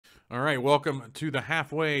All right, welcome to the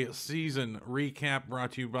halfway season recap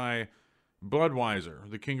brought to you by Budweiser,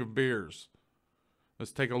 the king of beers.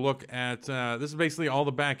 Let's take a look at this is basically all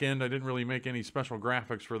the back end. I didn't really make any special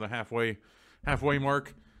graphics for the halfway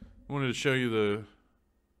mark. I wanted to show you the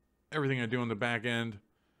everything I do on the back end.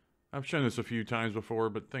 I've shown this a few times before,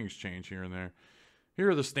 but things change here and there. Here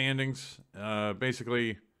are the standings.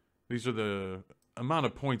 Basically, these are the amount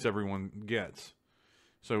of points everyone gets.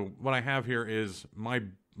 So what I have here is my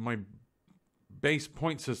base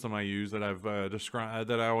point system I use that I've described,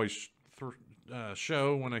 that I always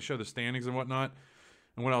show when I show the standings and whatnot.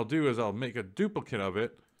 And what I'll do is I'll make a duplicate of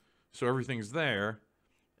it so everything's there,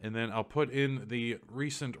 and then I'll put in the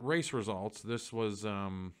recent race results. This was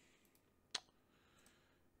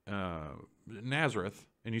Nazareth,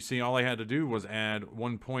 and you see all I had to do was add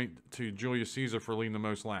 1 point to Julius Caesar for leading the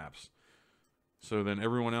most laps. So then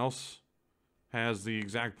everyone else has the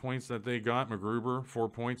exact points that they got. MacGruber, 4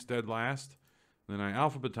 points, dead last. Then I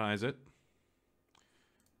alphabetize it.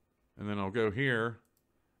 And then I'll go here,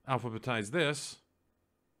 alphabetize this,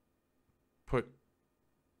 put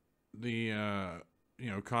the,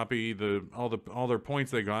 copy all their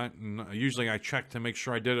points they got. And usually I check to make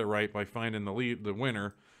sure I did it right by finding the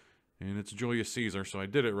winner. And it's Julius Caesar, so I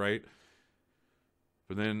did it right.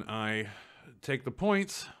 But then I take the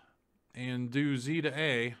points and do Z to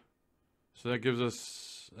A. So that gives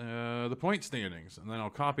us the point standings, and then I'll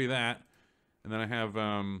copy that, and then I have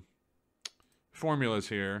formulas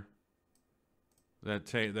here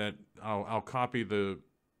that I'll copy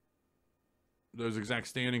those exact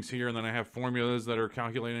standings here, and then I have formulas that are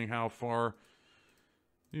calculating how far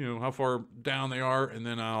down they are, and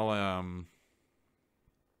then I'll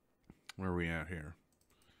where are we at here?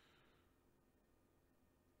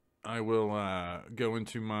 I will go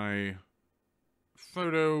into my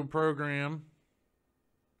photo program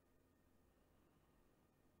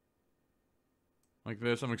like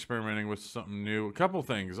this. I'm experimenting with something new. A couple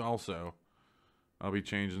things also. I'll be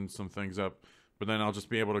changing some things up, but then I'll just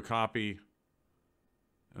be able to copy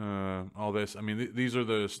all this. I mean, these are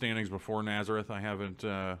the standings before Nazareth. I haven't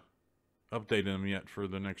updated them yet for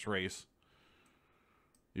the next race,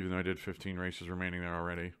 even though I did 15 races remaining there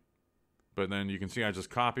already. But then you can see I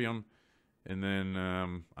just copy them, and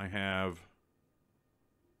then I have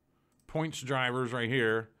points drivers right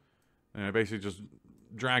here, and I basically just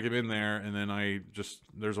drag it in there, and then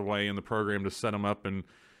there's a way in the program to set them up and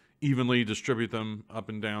evenly distribute them up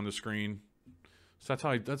and down the screen. So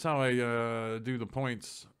that's how I do the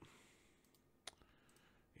points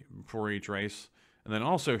for each race. And then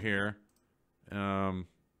also here,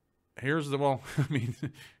 here's the I mean,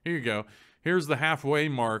 here you go. Here's the halfway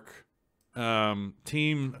mark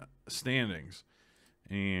team standings.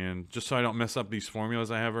 And just so I don't mess up these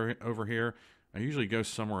formulas I have over here, I usually go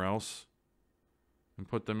somewhere else and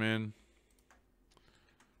put them in.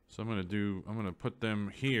 So I'm gonna put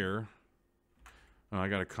them here. Oh, I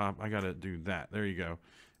gotta do that. There you go.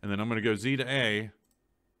 And then I'm gonna go Z to A.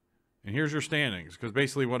 And here's your standings, because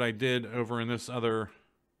basically what I did over in this other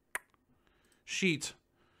sheet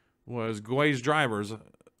was Guay's drivers,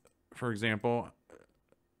 for example,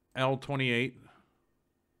 L28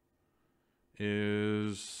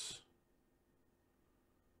 is,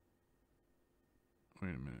 wait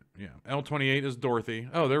a minute, yeah, L28 is Dorothy.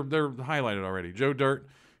 Oh, they're highlighted already. Joe Dirt,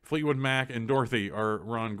 Fleetwood Mac, and Dorothy are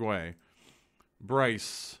Ron Guay.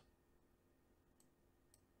 Bryce,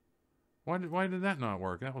 why did that not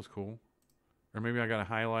work? That was cool. Or maybe I gotta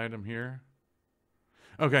highlight them here.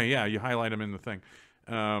 Okay, yeah, you highlight them in the thing.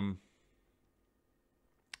 Or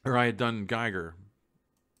I had done Geiger.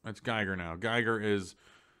 That's Geiger now. Geiger is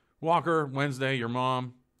Walker, Wednesday, your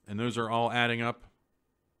mom, and those are all adding up.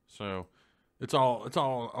 So it's all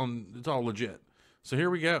legit. So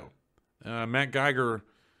here we go. Matt Geiger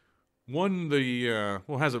won the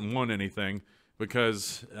hasn't won anything,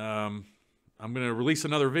 because I'm going to release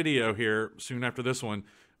another video here soon after this one,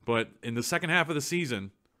 but in the second half of the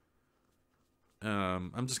season,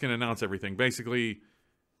 I'm just going to announce everything. Basically,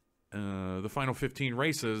 the final 15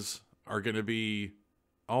 races are going to be,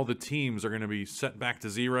 all the teams are going to be set back to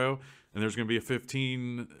 0, and there's going to be a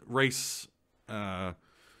 15 race,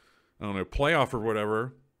 playoff or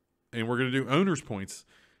whatever, and we're going to do owner's points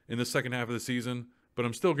in the second half of the season, but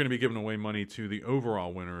I'm still going to be giving away money to the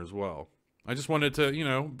overall winner as well. I just wanted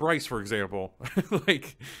to, Bryce, for example,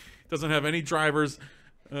 doesn't have any drivers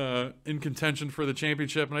in contention for the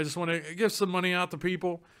championship, and I just want to give some money out to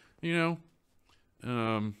people, but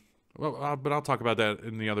I'll talk about that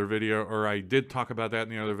in the other video, or I did talk about that in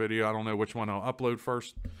the other video. I don't know which one I'll upload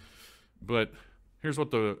first, but here's what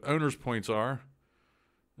the owner's points are.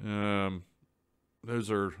 Those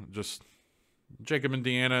are just Jacob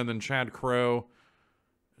Indiana, and then Chad Crow.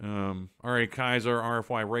 R.A. Kaiser,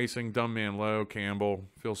 RFY Racing, Dumbman Low, Campbell,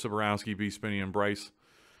 Phil Siborowski, B. Spinney, and Bryce.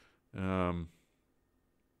 Yeah,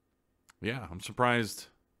 I'm surprised.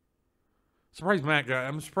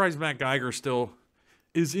 I'm surprised Matt Geiger still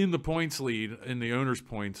is in the points lead in the owner's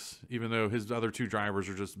points, even though his other two drivers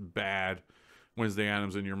are just bad. Wednesday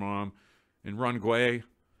Adams and your mom. And Ron Guay,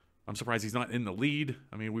 I'm surprised he's not in the lead.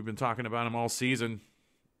 I mean, we've been talking about him all season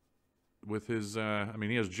with his,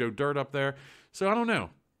 he has Joe Dirt up there. So I don't know.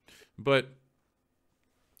 But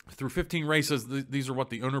through 15 races, these are what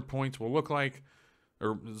the owner points will look like,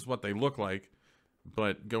 or this is what they look like.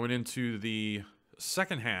 But going into the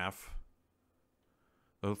second half,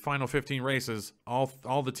 the final 15 races, all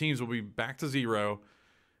the teams will be back to zero,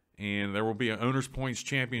 and there will be an owner's points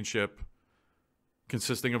championship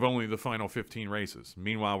consisting of only the final 15 races.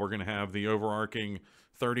 Meanwhile, we're going to have the overarching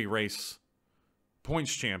 30-race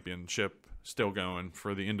points championship still going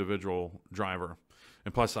for the individual driver.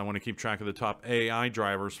 And plus, I want to keep track of the top AI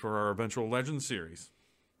drivers for our eventual Legends series.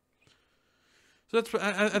 So that's,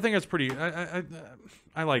 I think that's pretty,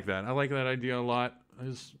 I like that. I like that idea a lot. I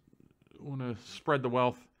just want to spread the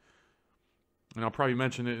wealth. And I'll probably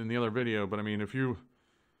mention it in the other video, but I mean, if you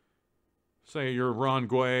say you're Ron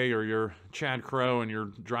Guay or you're Chad Crow and your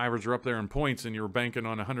drivers are up there in points and you're banking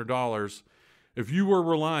on $100, if you were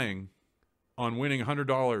relying on winning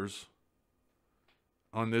 $100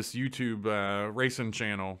 on this YouTube racing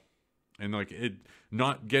channel and like it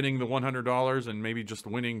not getting the $100 and maybe just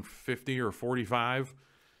winning 50 or 45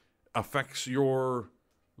 affects your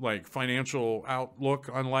like financial outlook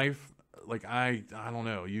on life, like I don't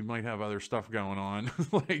know, you might have other stuff going on.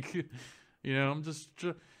 Like, you know, I'm just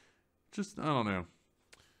I don't know.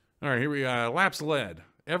 All right, here we laps led.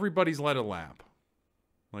 Everybody's led a lap.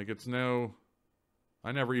 Like it's no,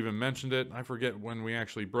 I never even mentioned it. I forget when we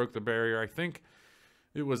actually broke the barrier. I think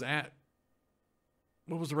it was at,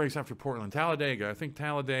 what was the race after Portland? Talladega. I think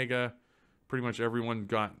Talladega, pretty much everyone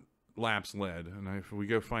got laps led. And if we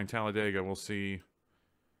go find Talladega, we'll see,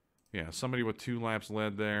 yeah, somebody with 2 laps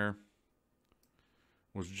led there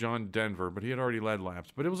was John Denver, but he had already led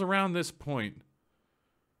laps. But it was around this point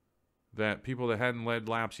that people that hadn't led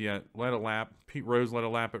laps yet led a lap. Pete Rose led a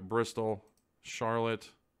lap at Bristol, Charlotte.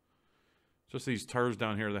 Just these turds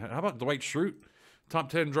down here. How about Dwight Schrute, top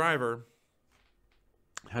 10 driver,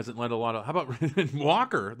 hasn't led a lot of... How about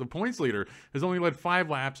Walker, the points leader, has only led 5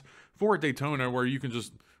 laps, 4 at Daytona, where you can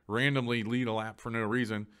just randomly lead a lap for no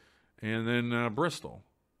reason. And then Bristol,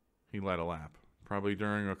 he led a lap, probably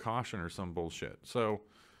during a caution or some bullshit. So,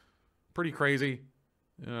 pretty crazy.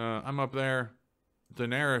 I'm up there.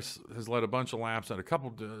 Daenerys has led a bunch of laps at a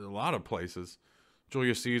lot of places.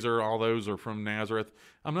 Julius Caesar, all those are from Nazareth.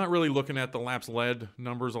 I'm not really looking at the laps led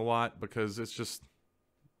numbers a lot because it's just,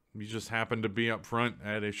 you just happen to be up front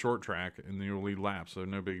at a short track and you'll lead laps, so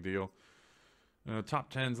no big deal.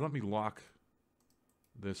 Top 10s, let me lock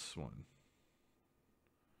this one.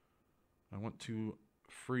 I want to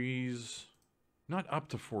freeze, not up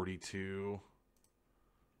to 42.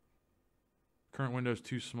 Current window's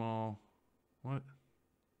too small. What?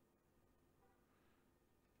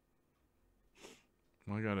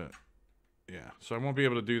 Well, I gotta, yeah. So I won't be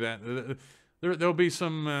able to do that. There'll be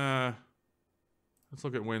some, let's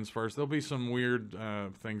look at wins first. There'll be some weird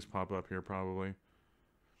things pop up here probably.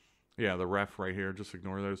 Yeah, the ref right here. Just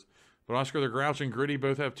ignore those. But Oscar the Grouch and Gritty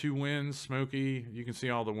both have 2 wins. Smokey, you can see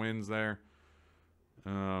all the wins there.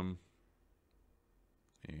 And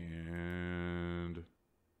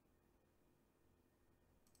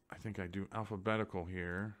I think I do alphabetical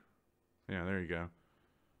here. Yeah, there you go.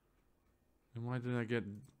 And why did I get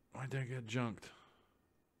junked?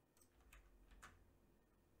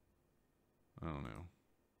 I don't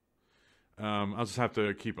know. I'll just have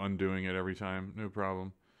to keep undoing it every time. No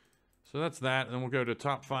problem. So that's that. And then we'll go to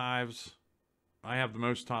top 5s. I have the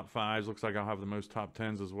most top 5s. Looks like I'll have the most top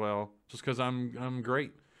 10s as well. Just because I'm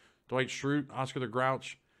great. Dwight Schrute, Oscar the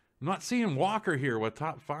Grouch. I'm not seeing Walker here with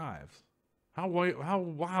top 5s. How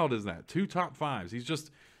wild is that? 2 top 5s. He's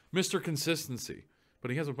just Mr. Consistency. But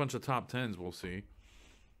he has a bunch of top 10s, we'll see.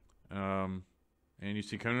 And you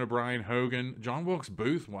see Conan O'Brien, Hogan, John Wilkes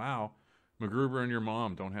Booth. Wow. MacGruber and your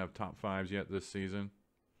mom don't have top 5s yet this season.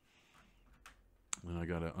 And I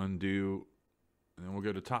got to undo. And then we'll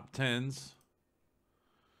go to top 10s.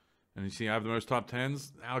 And you see I have the most top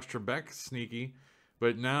 10s. Alex Trebek, sneaky.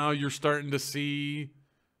 But now you're starting to see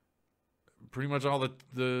pretty much all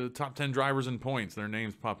the top 10 drivers in points. Their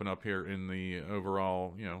names popping up here in the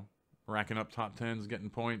overall, you know, racking up top 10s, getting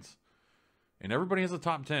points. And everybody has a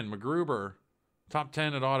top 10. MacGruber, top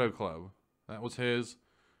 10 at Auto Club. That was his.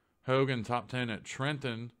 Hogan, top 10 at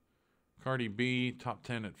Trenton. Cardi B, top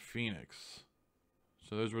 10 at Phoenix.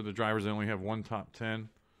 So those were the drivers that only have one top 10.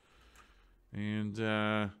 And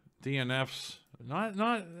DNFs,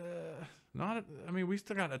 I mean, we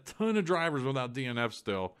still got a ton of drivers without DNF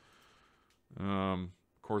still. Of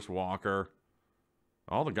course, Walker.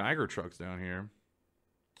 All the Geiger trucks down here.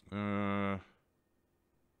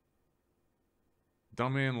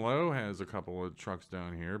 Dumbman Low has a couple of trucks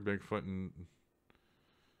down here. Bigfoot and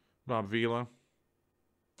Bob Vila.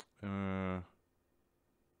 Yeah,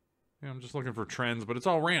 I'm just looking for trends, but it's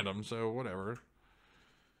all random, so whatever.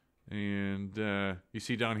 And you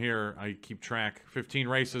see down here, I keep track. 15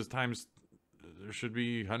 races times, there should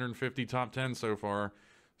be 150 top 10 so far.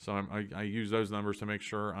 So I use those numbers to make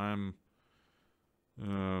sure I'm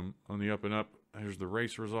on the up and up. Here's the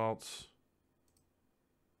race results.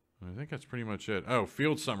 I think that's pretty much it. Oh,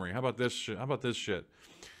 field summary. How about this shit?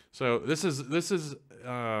 So this is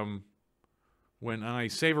when I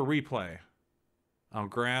save a replay, I'll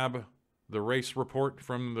grab the race report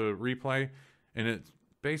from the replay, and it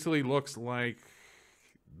basically looks like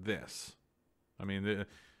this. I mean,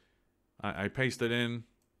 I paste it in,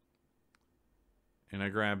 and I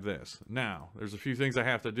grab this. Now, there's a few things I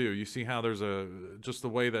have to do. You see how there's just the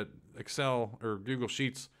way that Excel or Google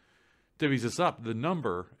Sheets divvies this up. The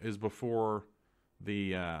number is before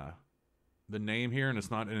the name here, and it's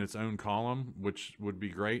not in its own column, which would be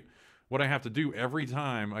great. What I have to do every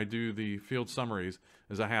time I do the field summaries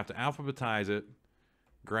is I have to alphabetize it,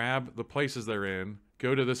 grab the places they're in,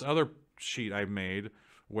 go to this other sheet I've made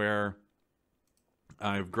where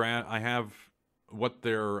I have what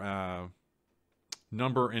their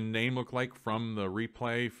number and name look like from the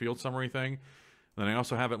replay field summary thing. Then I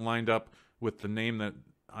also have it lined up with the name that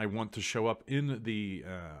I want to show up in the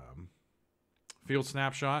field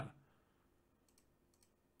snapshot.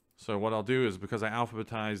 So what I'll do is, because I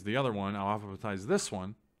alphabetized the other one, I'll alphabetize this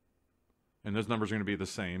one. And those numbers are going to be the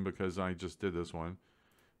same because I just did this one.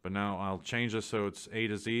 But now I'll change this so it's A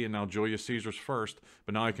to Z, and now Julius Caesar's first.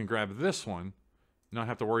 But now I can grab this one, not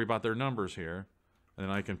have to worry about their numbers here. And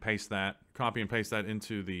then I can paste that, copy and paste that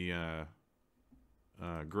into the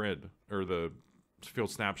grid, or the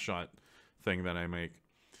field snapshot thing that I make.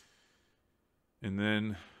 And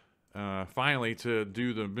then finally, to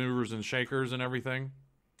do the movers and shakers and everything,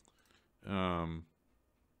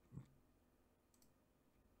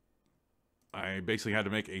 I basically had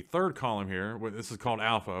to make a third column here. This is called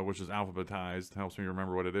alpha, which is alphabetized. Helps me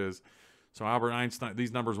remember what it is. So Albert Einstein,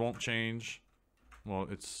 these numbers won't change. Well,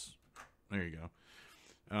 there you go.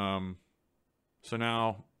 So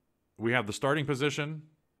now we have the starting position.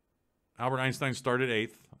 Albert Einstein started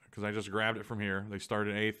 8th because I just grabbed it from here. They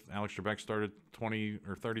started 8th. Alex Trebek started 20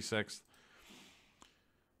 or 36th.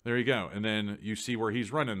 There you go. And then you see where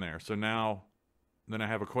he's running there. So now, then I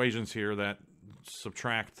have equations here that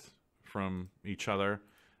subtract from each other.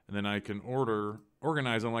 And then I can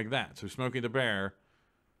organize them like that. So Smokey the Bear,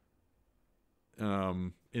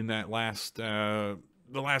 in that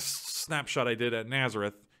the last snapshot I did at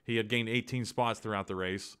Nazareth, he had gained 18 spots throughout the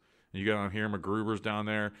race. And you go down here, McGruber's down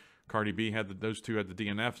there. Cardi B those two had the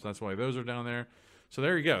DNFs. So that's why those are down there. So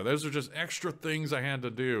there you go. Those are just extra things I had to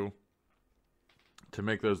do to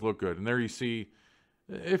make those look good. And there you see,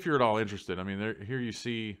 if you're at all interested, I mean, here you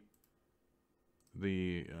see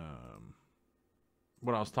the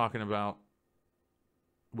what I was talking about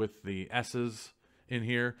with the S's in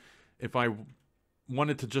here. If I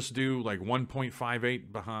wanted to just do like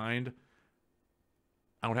 1.58 behind,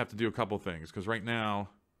 I would have to do a couple things, because right now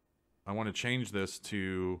I want to change this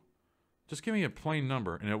to just give me a plain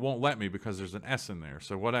number, and it won't let me because there's an S in there.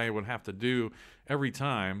 So what I would have to do every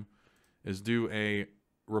time is do a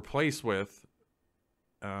replace with,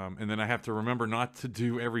 and then I have to remember not to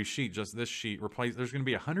do every sheet, just this sheet. Replace. There's going to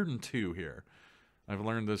be 102 here. I've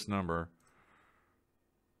learned this number.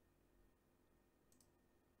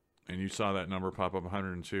 And you saw that number pop up,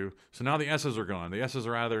 102. So now the S's are gone. The S's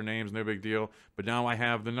are out of their names, no big deal. But now I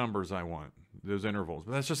have the numbers I want, those intervals.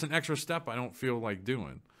 But that's just an extra step I don't feel like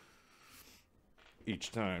doing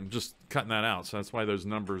each time. Just cutting that out. So that's why those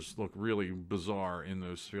numbers look really bizarre in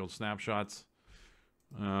those field snapshots.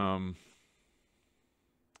 I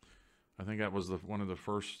think that was one of the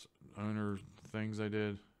first owner things I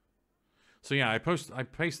did. So yeah, I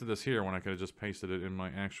pasted this here when I could have just pasted it in my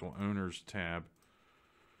actual owners tab.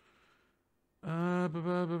 What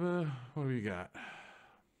do we got?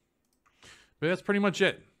 But that's pretty much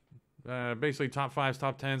it. Basically top 5s,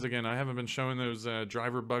 top 10s. Again, I haven't been showing those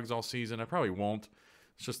driver bugs all season. I probably won't.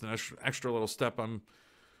 It's just an extra little step I'm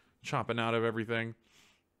chopping out of everything.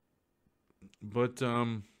 But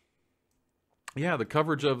yeah, the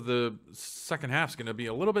coverage of the second half is going to be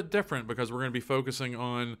a little bit different, because we're going to be focusing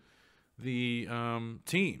on the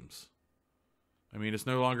teams. I mean, it's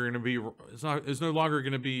no longer going to be. It's no longer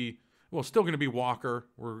going to be. Well, still going to be Walker.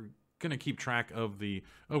 We're going to keep track of the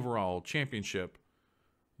overall championship,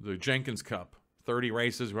 the Jenkins Cup. 30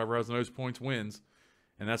 races. Whoever has the most points wins,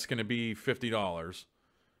 and that's going to be $50.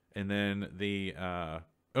 And then the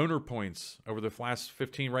owner points over the last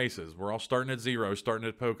 15 races. We're all starting at 0, starting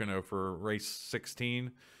at Pocono for race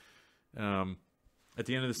 16. At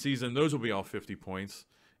the end of the season, those will be all 50 points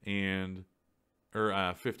and or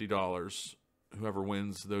 $50. Whoever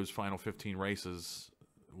wins those final 15 races,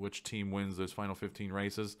 which team wins those final 15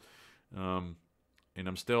 races. And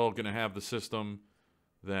I'm still going to have the system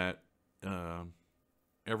that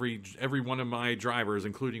every one of my drivers,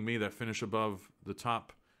 including me, that finish above the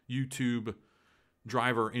top YouTube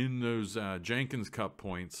driver in those Jenkins Cup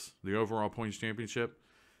points, the overall points championship,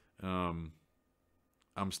 I'm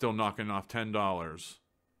still knocking off $10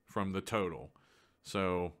 from the total.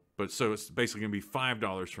 So it's basically going to be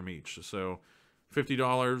 $5 from each. So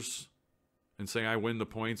 $50, and say I win the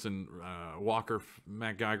points, and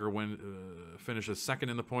Matt Geiger finishes second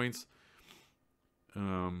in the points.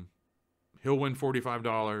 He'll win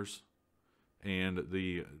 $45, and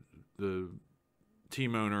the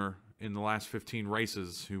team owner in the last 15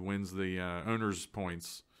 races who wins the owner's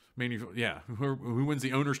points, who wins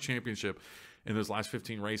the owner's championship in those last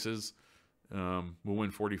 15 races, will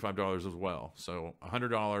win $45 as well. So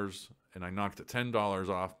 $100, and I knocked $10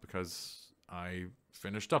 off because I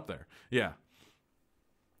finished up there. Yeah,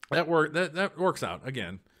 that works out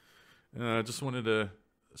again. Just wanted to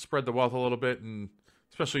spread the wealth a little bit, and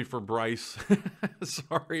especially for Bryce.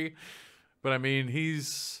 Sorry, but I mean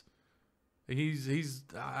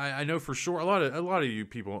I know for sure a lot of you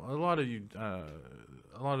people, a lot of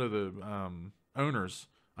the owners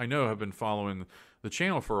I know have been following the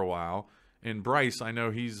channel for a while. And Bryce, I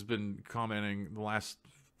know he's been commenting the last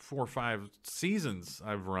 4 or 5 seasons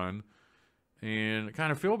I've run, and I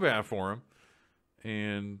kind of feel bad for him,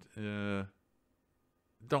 and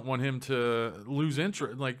don't want him to lose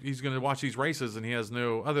interest. Like, he's going to watch these races and he has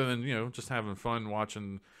no other than, just having fun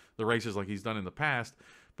watching the races like he's done in the past.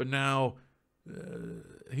 But now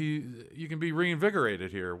you can be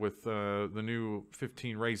reinvigorated here with the new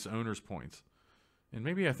 15 race owners points. And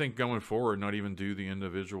maybe I think going forward, not even do the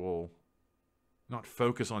individual, not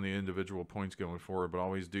focus on the individual points going forward, but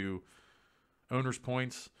always do owners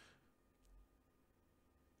points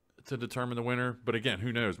to determine the winner. But again,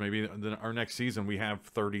 who knows? Maybe our next season we have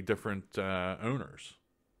 30 different owners.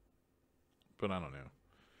 But I don't know.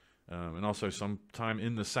 And also sometime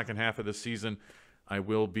in the second half of the season, I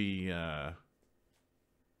will be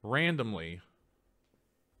randomly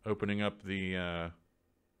opening up the...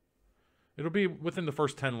 it'll be within the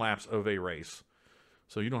first 10 laps of a race.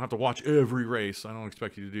 So you don't have to watch every race. I don't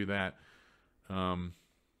expect you to do that.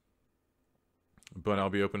 But I'll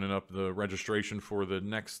be opening up the registration for the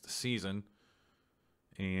next season.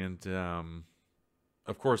 And,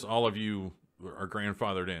 of course, all of you are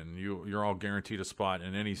grandfathered in. You're all guaranteed a spot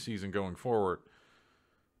in any season going forward.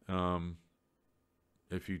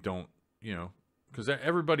 If you don't, because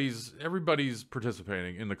everybody's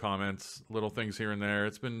participating in the comments, little things here and there.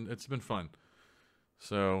 It's been fun.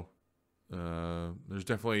 So there's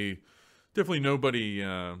definitely nobody,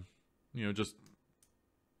 just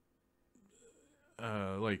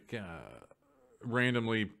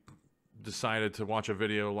randomly decided to watch a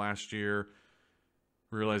video last year,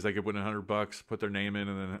 realized they could win $100, put their name in,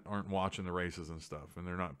 and then aren't watching the races and stuff, and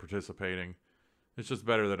they're not participating. It's just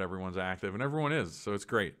better that everyone's active, and everyone is, so it's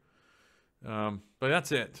great. But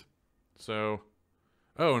that's it. So,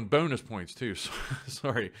 and bonus points too.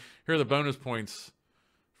 Sorry. Here are the bonus points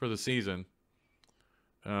for the season.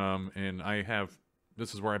 And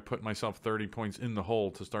this is where I put myself 30 points in the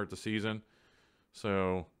hole to start the season.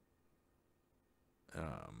 So,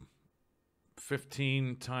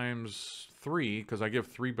 15 times 3, because I give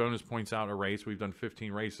 3 bonus points out a race. We've done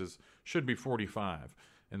 15 races. Should be 45.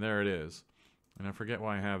 And there it is. And I forget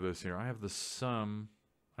why I have this here. I have the sum.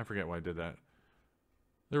 I forget why I did that.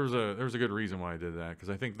 There was a good reason why I did that, because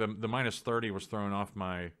I think the minus 30 was throwing off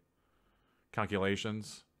my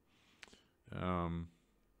calculations.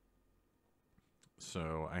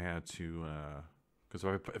 So I had to, because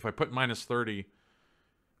if I put minus 30,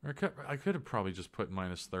 or I could have probably just put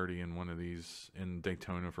minus 30 in one of these in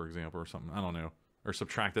Daytona, for example, or something. I don't know. Or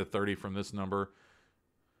subtracted 30 from this number.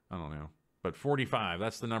 I don't know. But 45,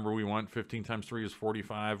 that's the number we want. 15 times 3 is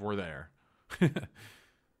 45. We're there.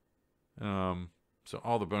 So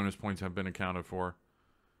all the bonus points have been accounted for.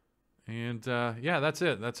 And yeah, that's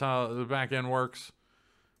it. That's how the back end works.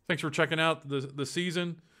 Thanks for checking out the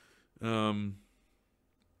season.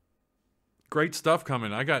 great stuff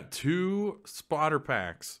coming. I got 2 spotter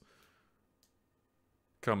packs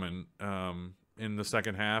coming in the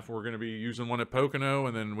second half. We're going to be using one at Pocono,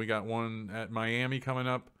 and then we got one at Miami coming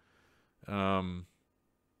up.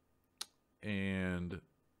 And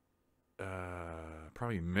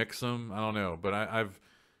probably mix them. I don't know, but I've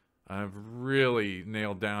really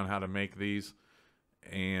nailed down how to make these,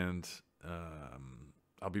 and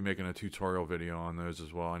I'll be making a tutorial video on those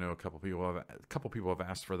as well. I know a couple people have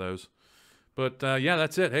asked for those, but yeah,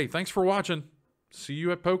 that's it. Hey, thanks for watching. See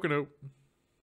you at Pocono.